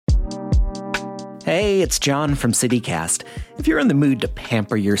Hey, it's John from CityCast. If you're in the mood to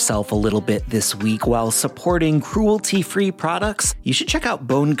pamper yourself a little bit this week while supporting cruelty-free products, you should check out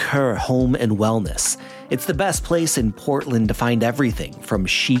Bon Cœur Home and Wellness. It's the best place in Portland to find everything from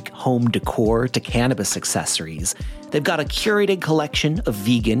chic home decor to cannabis accessories. They've got a curated collection of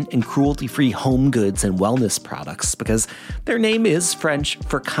vegan and cruelty-free home goods and wellness products because their name is French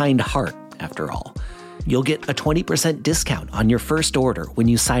for kind heart, after all. You'll get a 20% discount on your first order when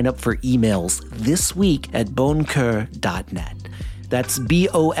you sign up for emails this week at boncoeur.net. That's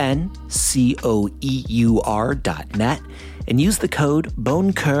BONCOEUR.net and use the code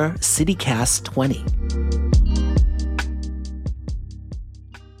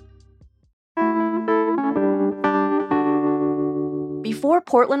BonCoeurCityCast20. Before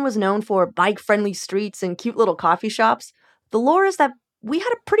Portland was known for bike-friendly streets and cute little coffee shops, the lore is that we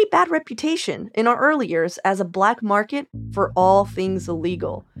had a pretty bad reputation in our early years as a black market for all things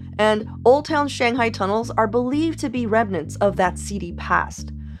illegal, and Old Town Shanghai tunnels are believed to be remnants of that seedy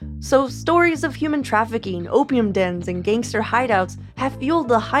past. So stories of human trafficking, opium dens, and gangster hideouts have fueled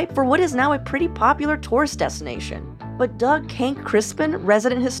the hype for what is now a pretty popular tourist destination. But Doug Kank-Crispin,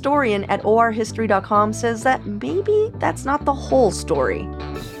 resident historian at orhistory.com, says that maybe that's not the whole story.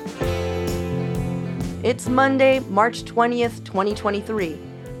 It's Monday, March 20th, 2023.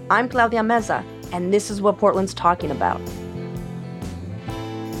 I'm Claudia Meza, and this is what Portland's talking about.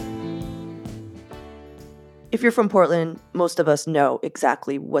 If you're from Portland, most of us know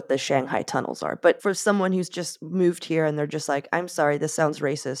exactly what the Shanghai tunnels are. But for someone who's just moved here and they're just like, I'm sorry, this sounds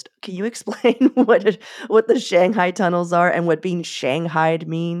racist. Can you explain what the Shanghai tunnels are and what being Shanghaied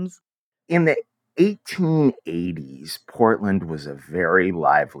means? In the 1880s, Portland was a very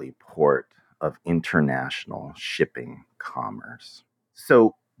lively port of international shipping commerce.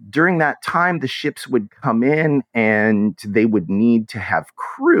 So during that time, the ships would come in and they would need to have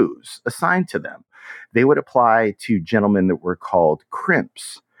crews assigned to them. They would apply to gentlemen that were called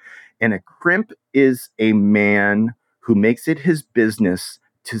crimps. And a crimp is a man who makes it his business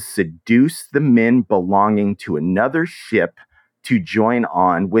to seduce the men belonging to another ship to join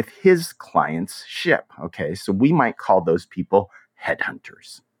on with his client's ship. Okay, so we might call those people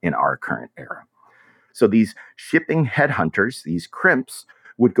headhunters in our current era. So these shipping headhunters, these crimps,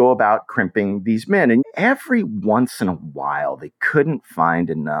 would go about crimping these men. And every once in a while, they couldn't find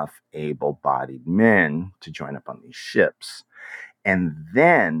enough able-bodied men to join up on these ships. And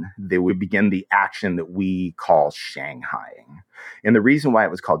then they would begin the action that we call Shanghaiing. And the reason why it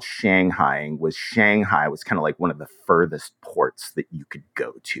was called Shanghaiing was Shanghai was kind of like one of the furthest ports that you could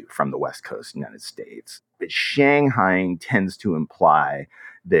go to from the West Coast United States. But Shanghaiing tends to imply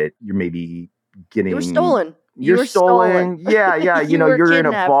that you're maybe getting... You were stolen. You're stolen. Yeah. You're kidnapped. In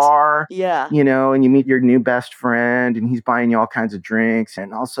a bar, yeah. And you meet your new best friend and he's buying you all kinds of drinks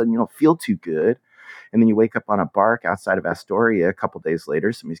and all of a sudden you don't feel too good. And then you wake up on a bark outside of Astoria a couple days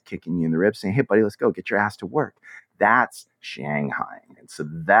later, somebody's kicking you in the ribs saying, hey, buddy, let's go get your ass to work. That's Shanghai. And so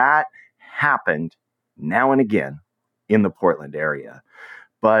that happened now and again in the Portland area.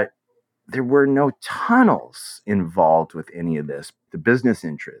 But there were no tunnels involved with any of this. The business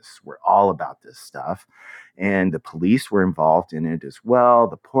interests were all about this stuff. And the police were involved in it as well.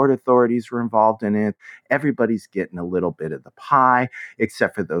 The port authorities were involved in it. Everybody's getting a little bit of the pie,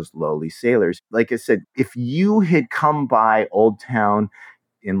 except for those lowly sailors. Like I said, if you had come by Old Town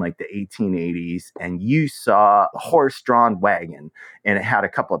in like the 1880s and you saw a horse-drawn wagon and it had a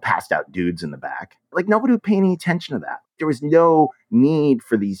couple of passed out dudes in the back, like nobody would pay any attention to that. There was no need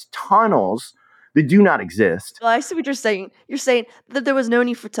for these tunnels that do not exist. Well, I see what you're saying. You're saying that there was no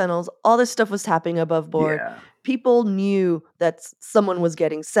need for tunnels. All this stuff was happening above board. Yeah. People knew that someone was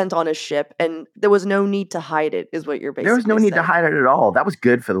getting sent on a ship, and there was no need to hide it, is what you're basically saying. There was no need to hide it at all. That was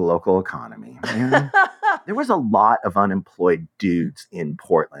good for the local economy. There was a lot of unemployed dudes in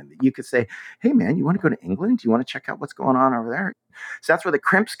Portland that you could say, hey, man, you want to go to England? Do you want to check out what's going on over there? So that's where the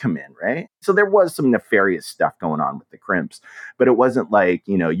crimps come in, right? So there was some nefarious stuff going on with the crimps, but it wasn't like,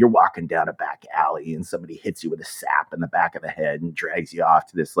 you're walking down a back alley and somebody hits you with a sap in the back of the head and drags you off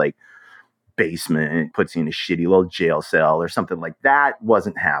to this like basement, puts you in a shitty little jail cell or something like that.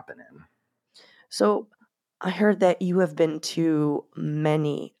 Wasn't happening. So I heard that you have been to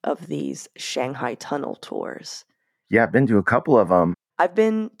many of these Shanghai tunnel tours. Yeah, I've been to a couple of them. I've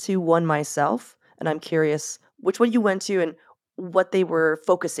been to one myself, and I'm curious which one you went to and what they were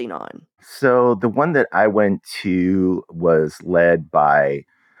focusing on. So the one that I went to was led by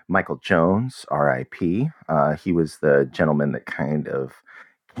Michael Jones, R.I.P. He was the gentleman that kind of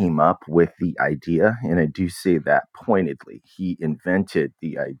came up with the idea, and I do say that pointedly. He invented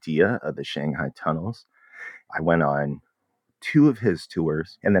the idea of the Shanghai tunnels. I went on 2 of his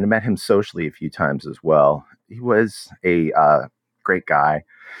tours, and then I met him socially a few times as well. He was a great guy,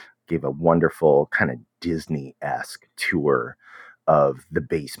 gave a wonderful kind of Disney-esque tour of the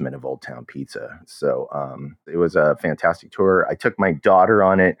basement of Old Town Pizza. So it was a fantastic tour. I took my daughter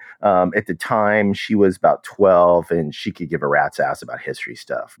on it. At the time, she was about 12, and she could give a rat's ass about history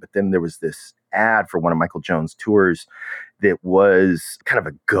stuff. But then there was this ad for one of Michael Jones' tours that was kind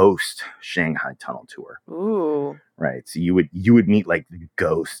of a ghost Shanghai tunnel tour. Ooh. Right. So you would meet like the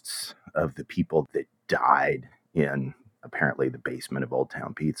ghosts of the people that died in apparently the basement of Old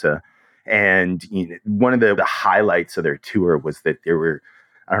Town Pizza. And one of the highlights of their tour was that there were,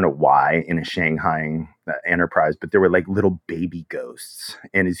 I don't know why, in a Shanghai enterprise, but there were like little baby ghosts.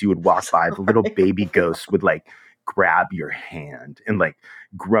 And as you would walk by, the little baby ghosts would like grab your hand, and like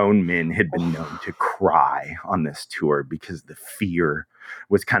grown men had been known to cry on this tour because the fear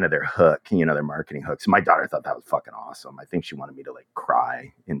was kind of their hook, their marketing hook. So my daughter thought that was fucking awesome. I think she wanted me to like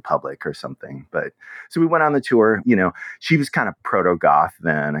cry in public or something. But so we went on the tour, she was kind of proto-goth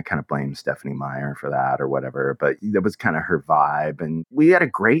then. I kind of blame Stephanie Meyer for that or whatever, but that was kind of her vibe. And we had a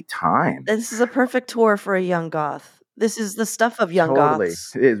great time. This is a perfect tour for a young goth. This is the stuff of young Totally.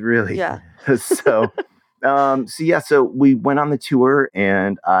 goths. It really Yeah. So we went on the tour,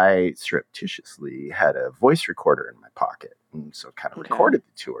 and I surreptitiously had a voice recorder in my pocket. And so kind of recorded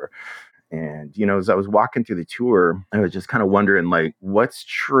the tour. And, as I was walking through the tour, I was just kind of wondering, like, what's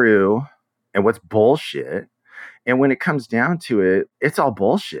true and what's bullshit. And when it comes down to it, it's all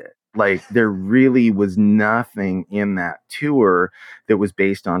bullshit. Like, there really was nothing in that tour that was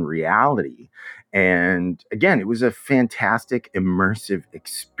based on reality. And again, it was a fantastic, immersive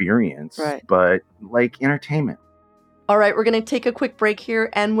experience, but like entertainment. All right, we're going to take a quick break here.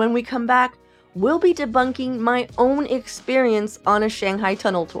 And when we come back, we'll be debunking my own experience on a Shanghai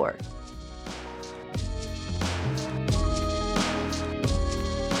tunnel tour.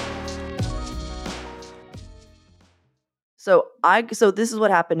 So this is what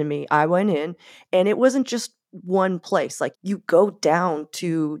happened to me. I went in, and it wasn't just one place. Like, you go down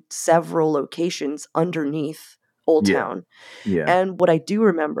to several locations underneath Old Town. Yeah. And what I do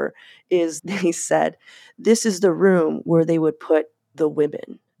remember is they said, this is the room where they would put the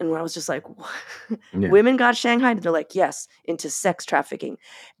women. And I was just like, women got Shanghai? And they're like, yes, into sex trafficking.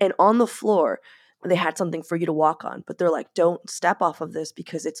 And on the floor, they had something for you to walk on. But they're like, don't step off of this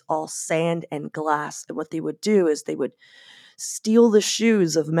because it's all sand and glass. And what they would do is they would steal the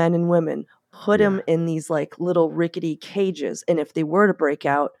shoes of men and women, put them in these like little rickety cages. And if they were to break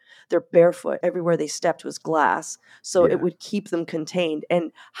out, they're barefoot. Everywhere they stepped was glass. So it would keep them contained.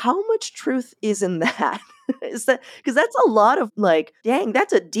 And how much truth is in that? Is that because that's a lot of like, dang,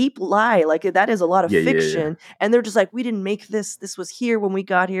 that's a deep lie. Like, that is a lot of fiction. And they're just like, we didn't make this. This was here when we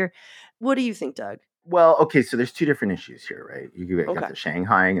got here. What do you think, Doug? Well, okay, so there's two different issues here, right? You got the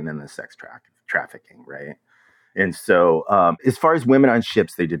Shanghaiing and then the sex trafficking, right? And so as far as women on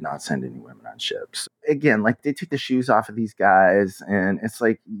ships, they did not send any women on ships. Again, like, they took the shoes off of these guys, and it's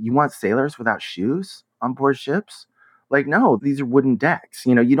like, you want sailors without shoes on board ships? Like, no, these are wooden decks.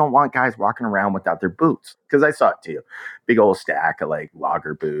 You don't want guys walking around without their boots. Because I saw it too. Big old stack of like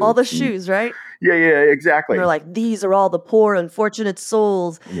lager boots. All the shoes, right? Yeah, exactly. And they're like, these are all the poor, unfortunate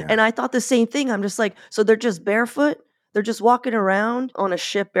souls. Yeah. And I thought the same thing. I'm just like, so they're just barefoot? They're just walking around on a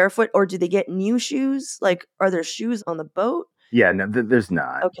ship barefoot? Or do they get new shoes? Like, are there shoes on the boat? Yeah, no, there's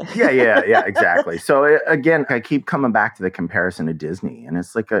not. Okay. Yeah, exactly. So again, I keep coming back to the comparison to Disney, and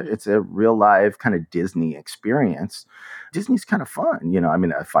it's like it's a real live kind of Disney experience. Disney's kind of fun, I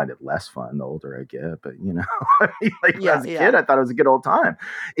mean, I find it less fun the older I get, but when I was a kid, I thought it was a good old time.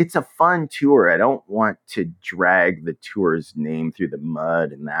 It's a fun tour. I don't want to drag the tour's name through the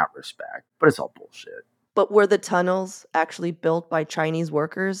mud in that respect, but it's all bullshit. But were the tunnels actually built by Chinese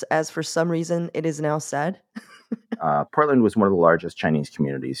workers, as for some reason it is now said? Portland was one of the largest Chinese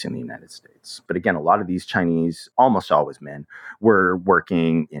communities in the United States. But again, a lot of these Chinese, almost always men, were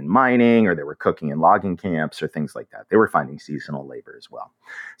working in mining, or they were cooking in logging camps or things like that. They were finding seasonal labor as well.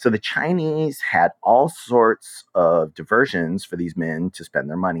 So the Chinese had all sorts of diversions for these men to spend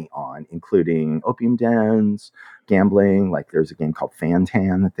their money on, including opium dens, gambling. Like, there's a game called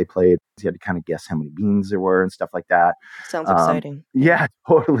Fan-Tan that they played. You had to kind of guess how many beans there were and stuff like that. Sounds exciting. Yeah,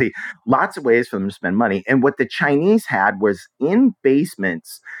 totally. Lots of ways for them to spend money. And what the Chinese had was, in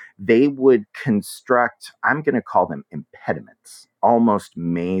basements, they would construct, I'm going to call them impediments, almost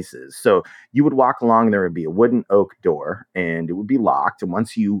mazes. So you would walk along, there would be a wooden oak door, and it would be locked. And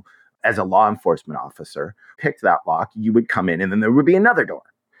once you, as a law enforcement officer, picked that lock, you would come in, and then there would be another door.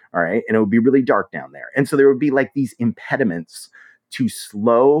 All right. And it would be really dark down there. And so there would be like these impediments to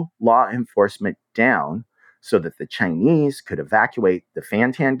slow law enforcement down so that the Chinese could evacuate the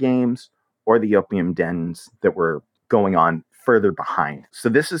Fantan games or the opium dens that were going on further behind. So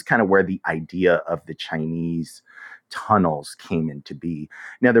this is kind of where the idea of the Chinese tunnels came into be.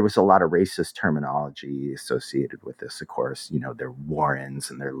 Now, there was a lot of racist terminology associated with this, of course, their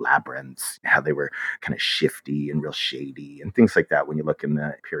warrens and their labyrinths, how they were kind of shifty and real shady and things like that when you look in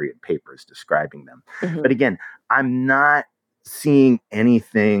the period papers describing them. Mhm. But again, I'm not seeing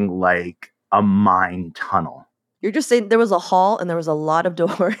anything like a mine tunnel. You're just saying there was a hall and there was a lot of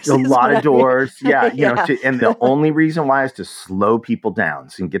doors. A lot of I mean. doors. Yeah. Yeah. And the only reason why is to slow people down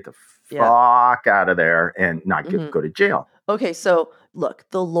so you can get the fuck out of there and not go to jail. Okay, so look,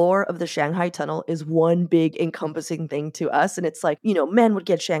 the lore of the Shanghai tunnel is one big encompassing thing to us. And it's like, men would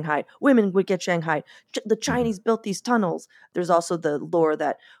get Shanghai, women would get Shanghai. The Chinese built these tunnels. There's also the lore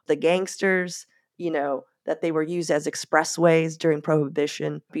that the gangsters, that they were used as expressways during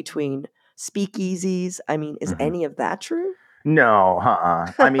Prohibition between speakeasies. I mean, is any of that true? No,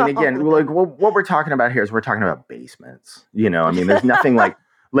 I mean, again, what we're talking about here is we're talking about basements. I mean, there's nothing like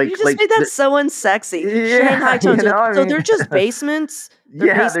you just made that so unsexy. Yeah, Shanghai tunnels. So they're just basements.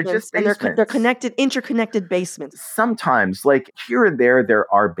 They're just basements. And they're interconnected basements. Sometimes, like here and there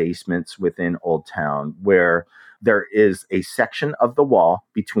are basements within Old Town where there is a section of the wall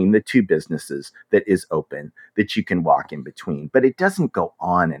between the two businesses that is open that you can walk in between, but it doesn't go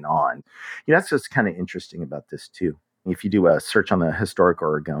on and on. That's what's kind of interesting about this too. If you do a search on the Historic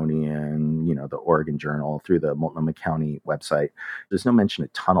Oregonian, the Oregon Journal through the Multnomah County website, there's no mention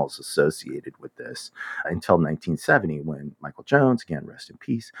of tunnels associated with this until 1970 when Michael Jones, again, rest in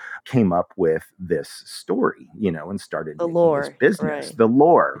peace, came up with this story, and started the lore, this business, right. the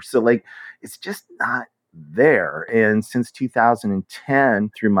lore. So it's just not there. And since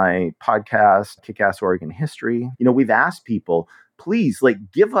 2010, through my podcast, Kick-Ass Oregon History, we've asked people, please,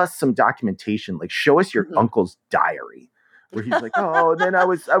 give us some documentation, show us your uncle's diary, where he's like, oh, then I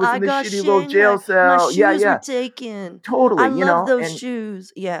was in this shitty little jail cell. My shoes were taken. Totally. I love those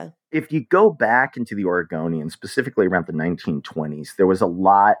shoes. Yeah. If you go back into the Oregonian, specifically around the 1920s, there was a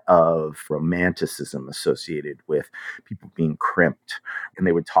lot of romanticism associated with people being crimped. And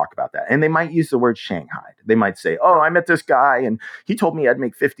they would talk about that. And they might use the word Shanghai. They might say, oh, I met this guy and he told me I'd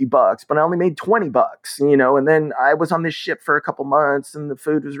make $50, but I only made $20, and then I was on this ship for a couple months and the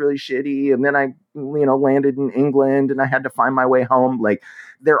food was really shitty. And then I, landed in England and I had to find my way home.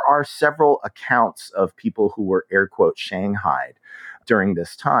 There are several accounts of people who were air quote Shanghaied during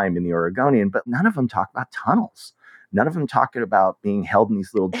this time in the Oregonian, but none of them talk about tunnels. None of them talking about being held in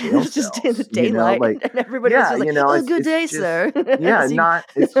these little jail cells. Just in the daylight, and everybody was like, "Oh, good day, sir."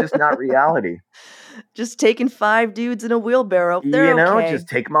 It's just not reality. Just taking 5 dudes in a wheelbarrow. They're okay. Just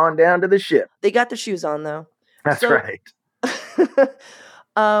take them on down to the ship. They got the shoes on, though. That's right.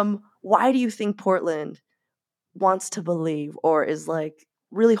 Why do you think Portland wants to believe or is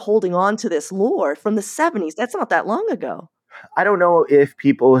really holding on to this lore from the 70s? That's not that long ago. I don't know if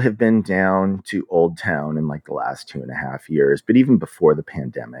people have been down to Old Town in the last 2.5 years, but even before the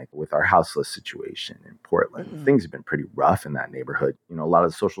pandemic, with our houseless situation in Portland, things have been pretty rough in that neighborhood. A lot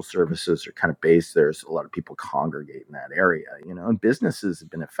of the social services are kind of based there. So a lot of people congregate in that area, and businesses have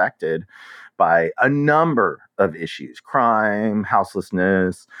been affected by a number of issues: crime,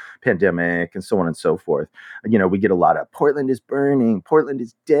 houselessness, pandemic, and so on and so forth. We get a lot of Portland is burning, Portland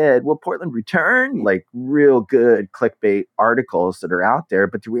is dead, will Portland return? Real good clickbait articles that are out there.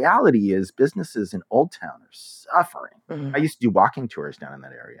 But the reality is businesses in Old Town are suffering. I used to do walking tours down in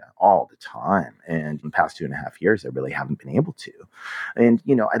that area all the time. And in the past 2.5 years, I really haven't been able to. And,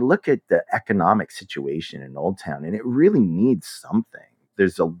 I look at the economic situation in Old Town and it really needs something.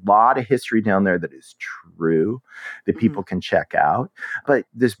 There's a lot of history down there that is true that people can check out. But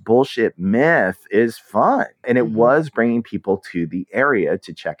this bullshit myth is fun. And it was bringing people to the area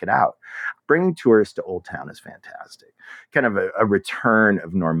to check it out. Bringing tourists to Old Town is fantastic. Kind of a return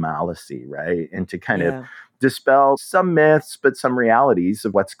of normalcy, right? And to kind of dispel some myths, but some realities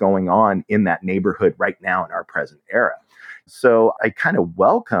of what's going on in that neighborhood right now in our present era. So I kind of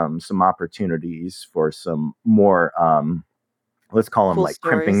welcome some opportunities for some more let's call them cool like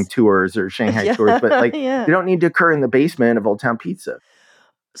stories. crimping tours or Shanghai tours, but they don't need to occur in the basement of Old Town Pizza.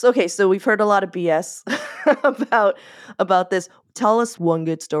 So we've heard a lot of BS about this. Tell us one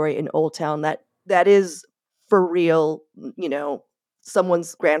good story in Old Town that is for real,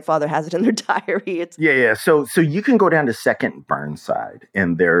 someone's grandfather has it in their diary. So you can go down to Second Burnside,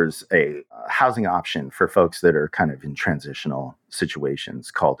 and there's a housing option for folks that are kind of in transitional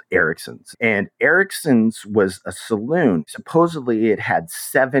situations called Erickson's. And Erickson's was a saloon. Supposedly, it had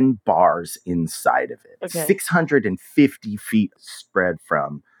 7 bars inside of it, 650 feet spread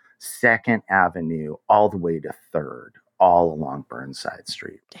from 2nd Avenue all the way to 3rd, all along Burnside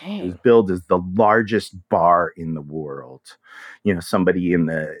Street. Dang. It was billed as the largest bar in the world. Somebody in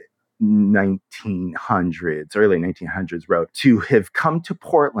the 1900s, early 1900s wrote, to have come to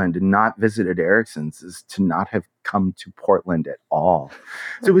Portland and not visited Erickson's is to not have come to Portland at all.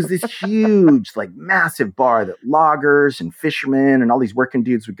 So it was this huge, massive bar that loggers and fishermen and all these working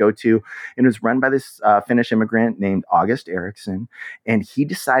dudes would go to. And it was run by this Finnish immigrant named August Eriksson. And he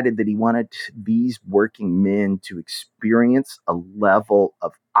decided that he wanted these working men to experience a level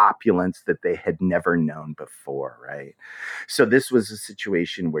of opulence that they had never known before, right? So this was a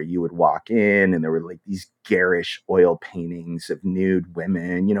situation where you would walk in and there were these garish oil paintings of nude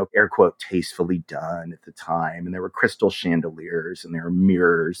women, air quote, tastefully done at the time. And there were crystal chandeliers and there were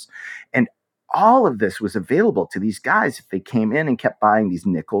mirrors. And all of this was available to these guys if they came in and kept buying these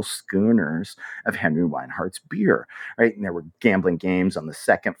nickel schooners of Henry Weinhardt's beer, right? And there were gambling games on the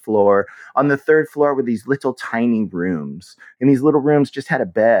 2nd floor. On the 3rd floor were these little tiny rooms. And these little rooms just had a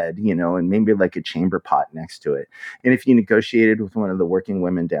bed, and maybe a chamber pot next to it. And if you negotiated with one of the working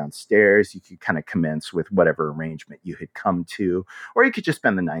women downstairs, you could kind of commence with whatever arrangement you had come to, or you could just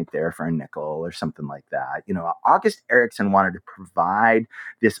spend the night there for a nickel or something like that. August Eriksson wanted to provide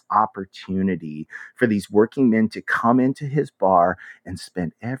this opportunity for these working men to come into his bar and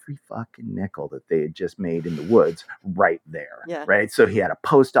spend every fucking nickel that they had just made in the woods right there. Yeah. Right. So he had a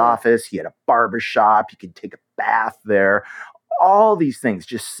post office, he had a barber shop, you could take a bath there. All these things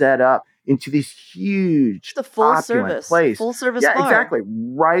just set up into this huge, the full opulent place. Full service Yeah, bar. exactly.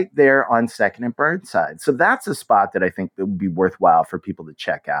 Right there on 2nd and Burnside. So that's a spot that I think that would be worthwhile for people to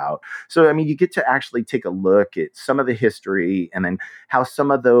check out. So, you get to actually take a look at some of the history and then how some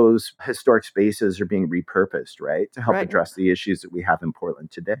of those historic spaces are being repurposed, right, to help address the issues that we have in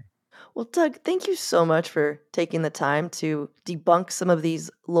Portland today. Well, Doug, thank you so much for taking the time to debunk some of these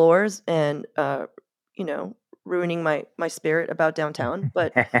lores and, ruining my spirit about downtown.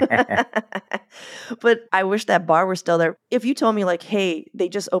 But but I wish that bar were still there. If you told me hey, they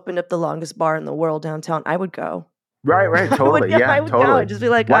just opened up the longest bar in the world downtown, I would go. Right, totally. I would totally. go and just be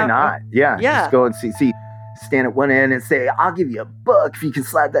like, why not? Yeah, yeah. Just go and see. Stand at one end and say, I'll give you $1 if you can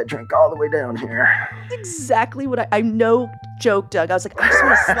slide that drink all the way down here. That's exactly what I'm no joke, Doug. I was like, I just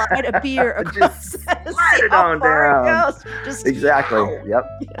want to slide a beer across. Just slide it on down. Just exactly. Ow. Yep.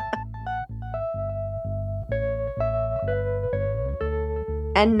 Yeah.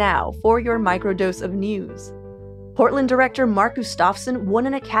 And now for your microdose of news. Portland director Mark Gustafson won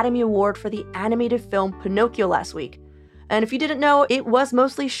an Academy Award for the animated film Pinocchio last week. And if you didn't know, it was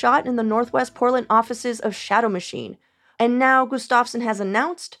mostly shot in the Northwest Portland offices of Shadow Machine. And now Gustafson has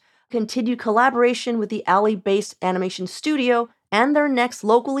announced continued collaboration with the LA-based animation studio, and their next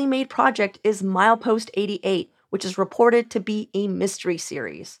locally made project is Milepost 88, which is reported to be a mystery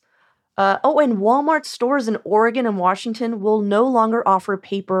series. And Walmart stores in Oregon and Washington will no longer offer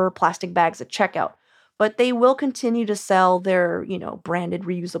paper or plastic bags at checkout, but they will continue to sell their, branded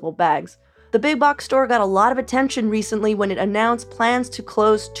reusable bags. The big box store got a lot of attention recently when it announced plans to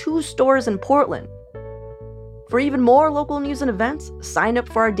close 2 stores in Portland. For even more local news and events, sign up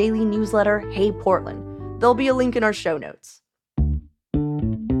for our daily newsletter, Hey Portland. There'll be a link in our show notes.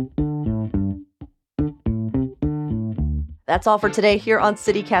 That's all for today here on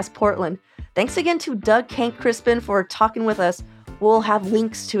CityCast Portland. Thanks again to Doug Kank-Crispin for talking with us. We'll have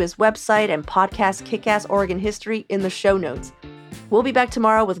links to his website and podcast Kick-Ass Oregon History in the show notes. We'll be back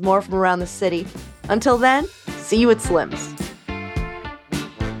tomorrow with more from around the city. Until then, see you at Slim's.